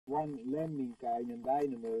one Lemminkäinen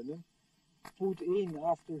Väinämöinen, put in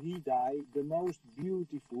after he died the most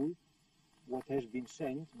beautiful, what has been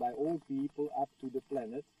sent by all people up to the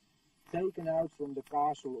planet, taken out from the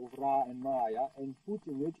castle of Ra and Maya and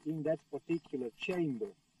putting it in that particular chamber.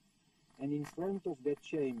 And in front of that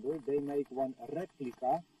chamber they make one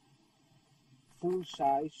replica, full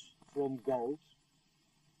size, from gold,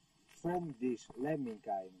 from this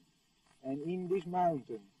Lemminkäinen. And in this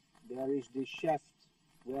mountain there is this shaft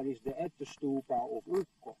where is the Ättestupa of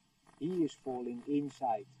Ukko. He is falling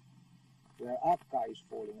inside, where Akka is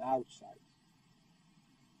falling outside.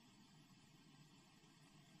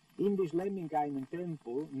 In this Lemminkäinen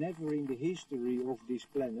temple, never in the history of this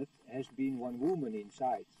planet has been one woman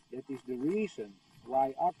inside. That is the reason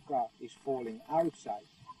why Akka is falling outside.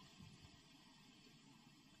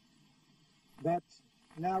 But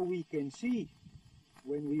now we can see,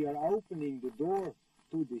 when we are opening the door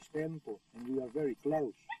to this temple, and we are very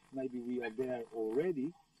close, maybe we are there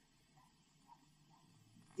already,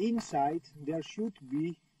 inside there should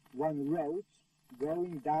be one road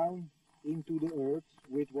going down into the earth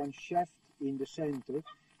with one shaft in the center,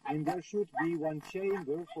 and there should be one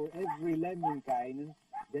chamber for every Lemminkäinen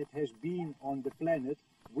that has been on the planet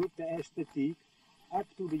with the aesthetic up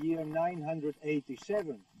to the year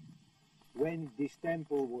 987, when this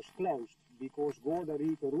temple was closed, because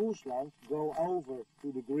Gordarico Rusland go over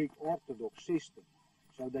to the Greek Orthodox system.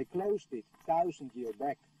 So they closed it 1,000 years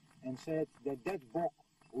back and said that that Bock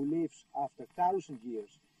who lives after 1,000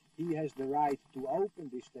 years, he has the right to open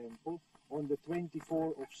this temple on the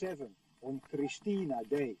 24th of 7, on Christina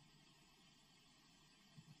Day.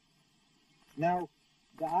 Now,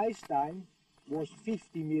 the ice time was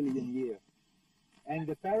 50 million years, and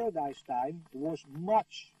the paradise time was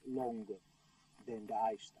much longer than the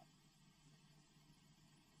ice time.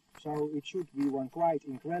 So it should be one quite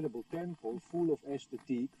incredible temple, full of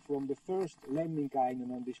aesthetic, from the first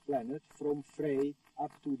Lemminkäinen on this planet, from Frey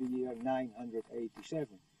up to the year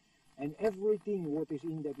 987. And everything what is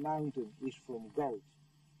in that mountain is from gold,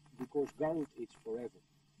 because gold is forever.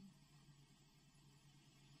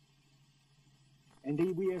 And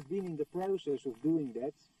we have been in the process of doing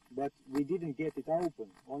that, but we didn't get it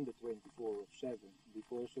open on the 24th of 7,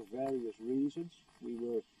 because of various reasons. We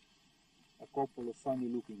were a couple of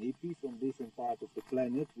funny-looking hippies from different parts of the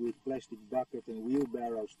planet with plastic bucket and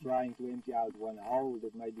wheelbarrows trying to empty out one hole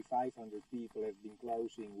that maybe 500 people have been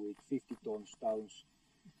closing with 50-ton stones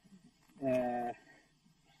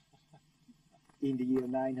in the year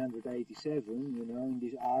 987, you know, in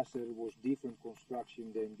this Aser was different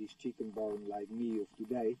construction than this chicken bone like me of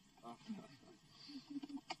today.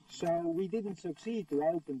 So we didn't succeed to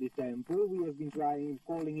open the temple. We have been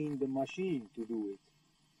calling in the machine to do it.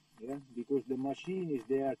 Yeah, because the machine is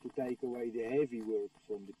there to take away the heavy work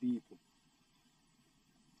from the people.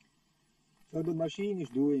 So the machine is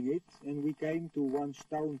doing it, and we came to one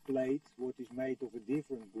stone plate, what is made of a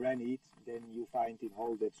different granite than you find in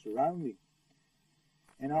all that surrounding.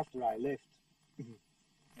 And after I left,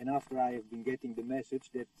 and after I have been getting the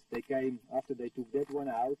message that they came, after they took that one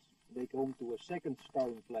out, they come to a second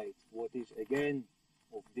stone plate, what is again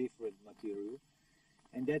of different material,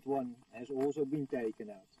 and that one has also been taken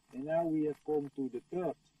out. And now we have come to the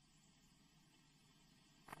third.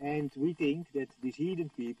 And we think that these heathen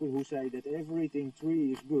people who say that everything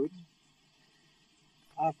tree is good,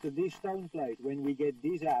 after this stone plate, when we get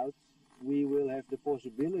this out, we will have the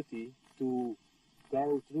possibility to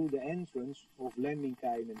go through the entrance of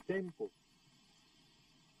Lemminkäinen temple.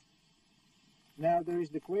 Now there is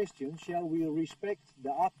the question, shall we respect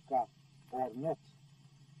the Akka or not?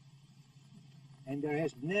 And there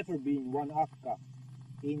has never been one Akka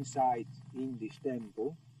inside in this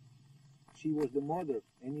temple. She was the mother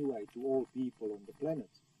anyway to all people on the planet.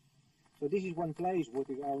 So this is one place what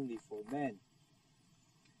is only for men.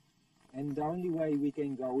 And the only way we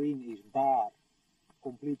can go in is bar,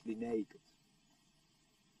 completely naked.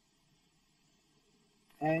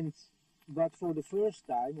 But for the first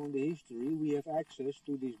time on the history we have access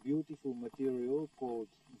to this beautiful material called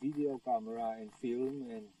video camera and film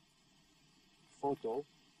and photo.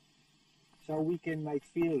 So we can make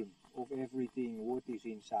film of everything what is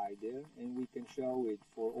inside there, and we can show it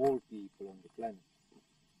for all people on the planet.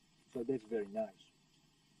 So that's very nice.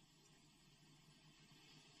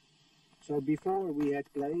 So before we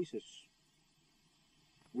had places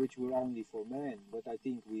which were only for men, but I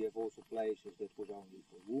think we have also places that was only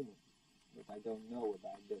for women. But I don't know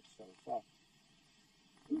about that so far.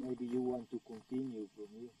 So maybe you want to continue from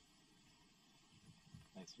here.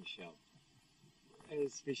 Thanks, Michel.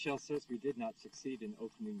 As Michel says, we did not succeed in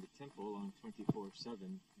opening the temple on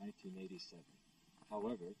 24/7/1987.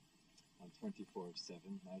 However, on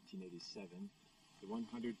 24/7/1987, the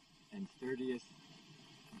 130th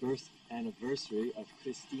birth anniversary of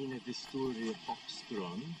Christina Vistoria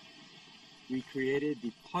Bockström, we created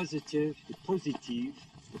the positive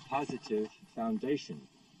foundation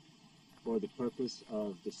for the purpose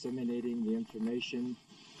of disseminating the information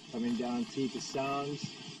coming down through the sounds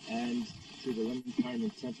and through the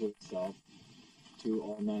Lemminkainen temple itself to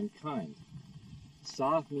all mankind.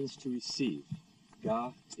 Sa means to receive.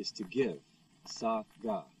 Ga is to give. Sa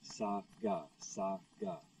ga, sa ga, sa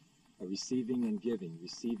ga. A receiving and giving,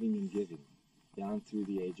 down through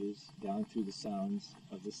the ages, down through the sounds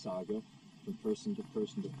of the saga, from person to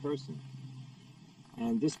person to person.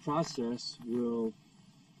 And this process will,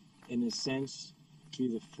 in a sense, be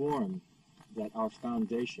the form that our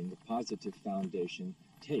foundation, the positive foundation,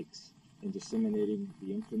 takes in disseminating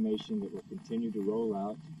the information that will continue to roll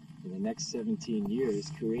out in the next 17 years,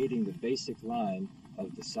 creating the basic line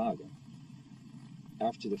of the saga.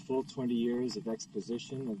 After the full 20 years of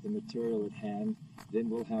exposition of the material at hand, then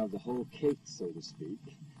we'll have the whole cake, so to speak,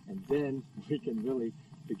 and then we can really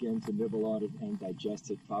begin to nibble on it and digest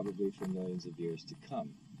it probably for millions of years to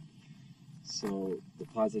come. So the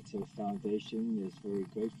Positive Foundation is very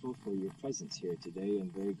grateful for your presence here today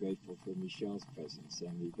and very grateful for Michelle's presence,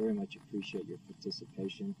 and we very much appreciate your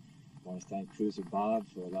participation. I want to thank Cruiser Bob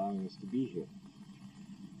for allowing us to be here.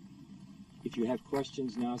 If you have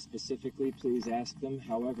questions now specifically, please ask them.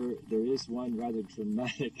 However, there is one rather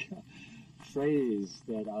dramatic phrase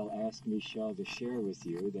that I'll ask Michelle to share with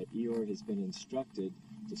you that Eeyore has been instructed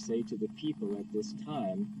to say to the people at this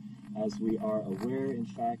time, as we are aware, in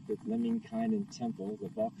fact, that Lemminkainen Temple, the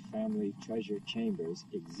Bock family treasure chambers,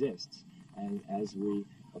 exists, and as we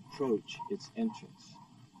approach its entrance.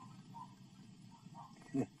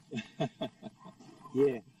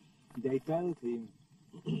 Yeah, they told him,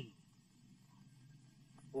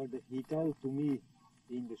 he told to me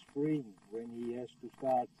in the spring when he has to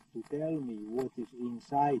start to tell me what is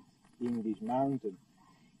inside in this mountain.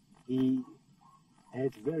 He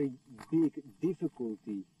had very big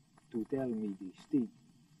difficulty to tell me this thing.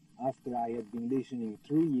 After I had been listening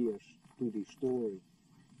 3 years to this story,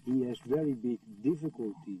 he has very big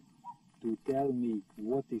difficulty to tell me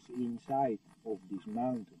what is inside of this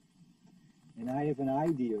mountain. And I have an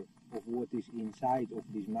idea of what is inside of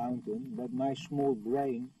this mountain, but my small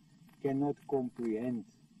brain cannot comprehend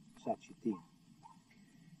such a thing.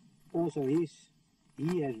 Also, he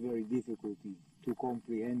has very difficulty to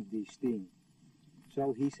comprehend this thing.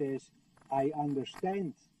 So he says, I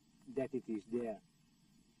understand that it is there,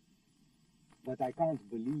 but I can't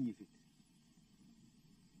believe it.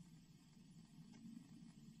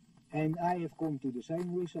 And I have come to the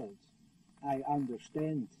same result. I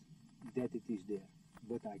understand that it is there,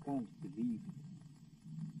 but I can't believe it.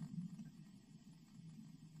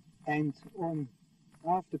 And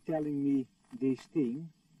after telling me this thing,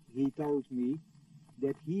 he told me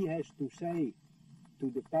that he has to say to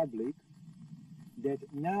the public that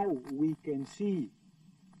now we can see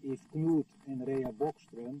if Knut and Rea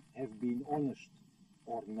Bockström have been honest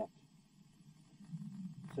or not.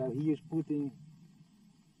 So he is putting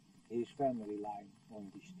his family line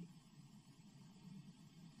on this thing.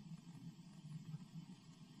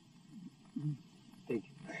 Thank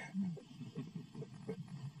you.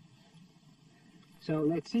 So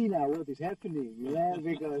let's see now what is happening,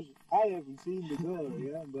 because I haven't seen the door,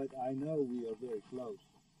 but I know we are very close.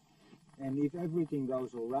 And if everything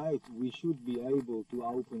goes all right, we should be able to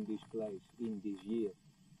open this place in this year.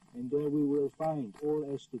 And there we will find all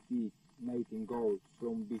aesthetique made in gold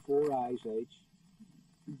from before Ice Age,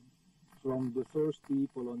 from the first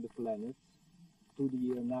people on the planet, to the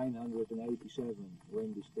year 987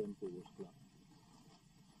 when this temple was closed.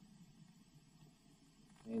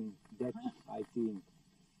 And that, I think,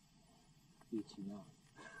 it's enough.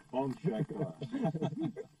 Bocksaga.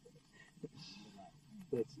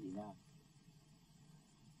 That's enough.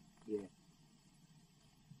 Yeah.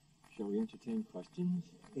 Shall we entertain questions?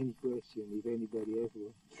 Any question, if anybody has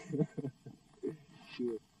one.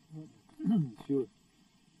 Sure. Sure.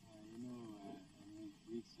 I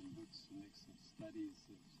read some books and make some studies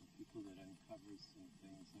of some people that uncover some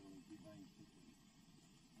things that were behind people.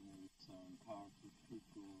 And there were some powerful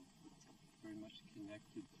people very much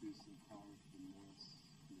connected to some powerful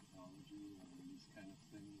Norse mythology and these kind of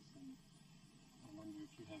things. And I wonder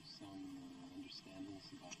if you have some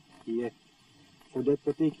understandings about that. Yeah. For that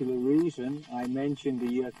particular reason, I mentioned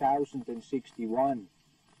the year 1061,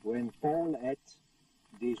 when Paul had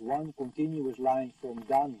this one continuous line from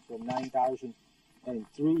Dan, from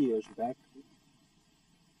 9003 years back.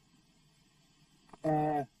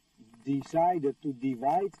 decided to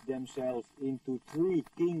divide themselves into 3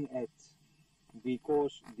 king ets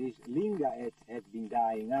because this linga et had been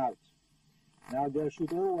dying out. Now there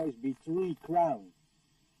should always be 3 crowns,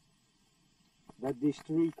 but these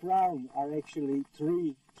 3 crowns are actually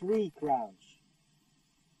three crowns,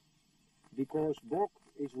 because Bock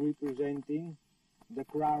is representing the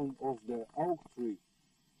crown of the oak tree,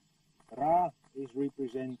 Ra is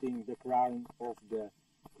representing the crown of the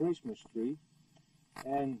Christmas tree,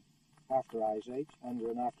 and after Ice Age, under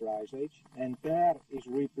and after Ice Age, and Per is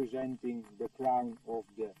representing the crown of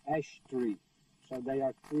the ash tree. So they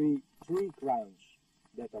are three crowns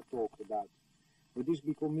that are talked about. But this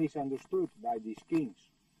become misunderstood by these kings.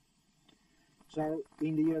 So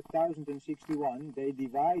in the year 1061 they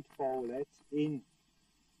divide Poland in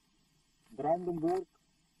Brandenburg,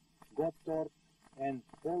 Gottorp and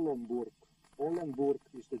Oldenburg. Oldenburg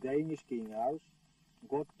is the Danish king house,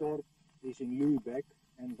 Gottorp is in Lübeck,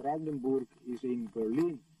 and Brandenburg is in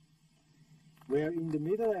Berlin. Where in the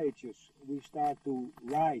Middle Ages we start to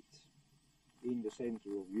write in the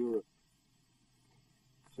center of Europe.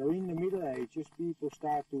 So in the Middle Ages people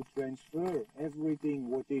start to transfer everything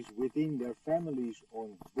what is within their families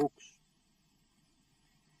on books.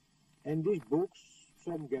 And these books,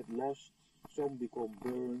 some get lost, some become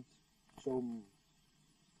burned, some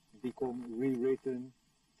become rewritten.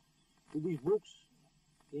 To these books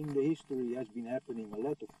in the history has been happening a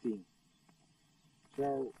lot of things.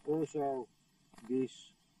 So also this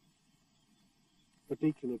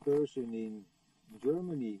particular person in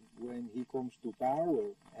Germany, when he comes to power,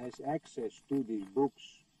 has access to these books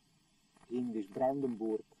in this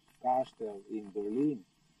Brandenburg castle in Berlin,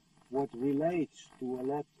 what relates to a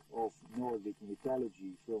lot of Nordic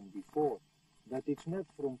mythology from before. But it's not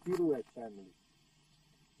from Pirouette family.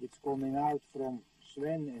 It's coming out from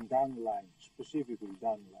Sven and Dan line, specifically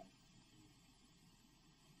Dan line.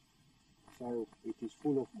 So it is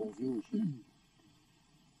full of confusion.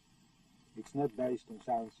 It's not based on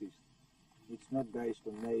sound system. It's not based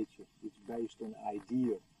on nature. It's based on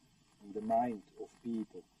idea and the mind of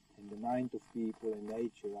people. And the mind of people and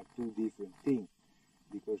nature are 2 different things.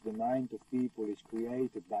 Because the mind of people is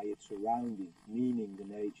created by its surrounding, meaning the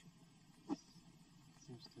nature. It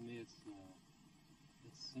seems to me it's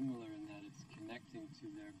similar in that it's connecting to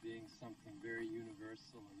there being something very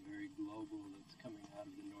universal and very global that's coming out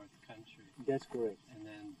of the North Country. That's correct.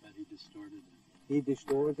 But he distorted it. He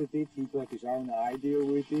distorted it, he got his own idea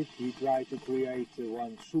with it, he tried to create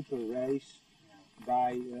one super race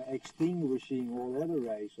by extinguishing all other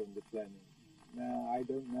races on the planet. Now, I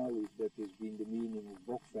don't know if that has been the meaning of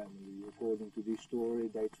Bock family. According to this story,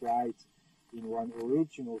 they tried in one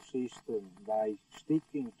original system by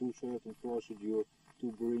sticking to certain procedure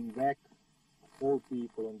to bring back all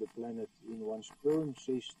people on the planet in one sperm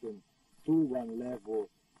system to one level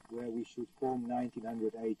where we should come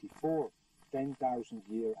 1984, 10,000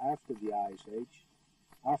 years after the Ice Age,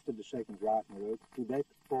 after the second Ragnarok, to that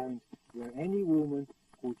point where any woman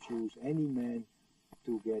could choose any man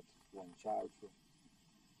to get one child from.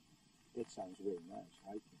 That sounds very nice,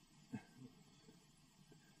 I think.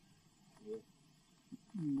 Yeah.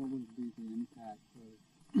 What would be the impact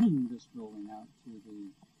of this rolling out to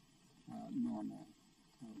the normal,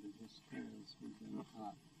 the history as we've been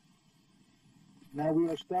taught? Now we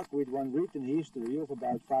are stuck with one written history of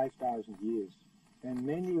about 5,000 years, and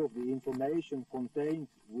many of the information contained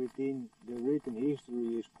within the written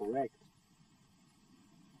history is correct.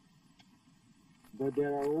 But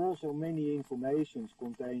there are also many informations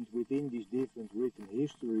contained within these different written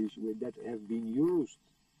histories that have been used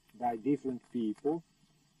by different people,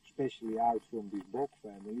 especially out from this Bock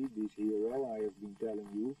family, this hero I have been telling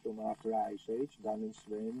you from after Ice Age, Dan and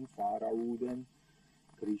Sven, Pharaoh,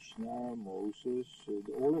 Krishna, Moses,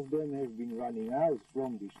 all of them have been running out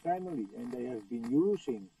from this family, and they have been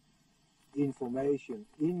using information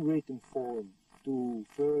in written form to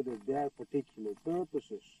further their particular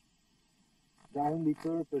purposes. The only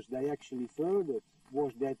purpose they actually furthered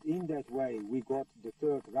was that in that way we got the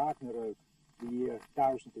third Ragnarok, the year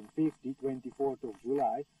 1050, 24th of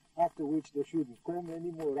July, after which there shouldn't come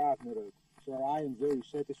any more Ragnarok. So I am very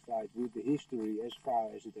satisfied with the history as far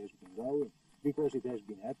as it has been going, because it has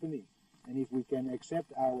been happening. And if we can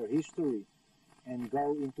accept our history and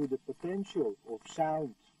go into the potential of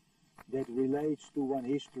sound that relates to one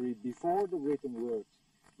history before the written word,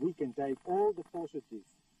 we can take all the positive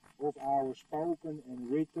of our spoken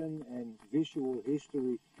and written and visual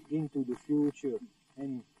history into the future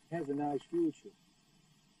and have a nice future.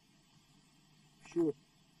 Sure.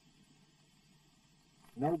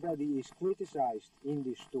 Nobody is criticized in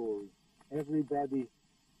this story. Everybody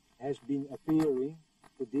has been appearing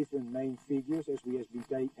the different main figures as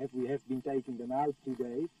we have been taking them out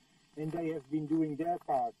today, and they have been doing their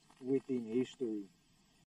part within history.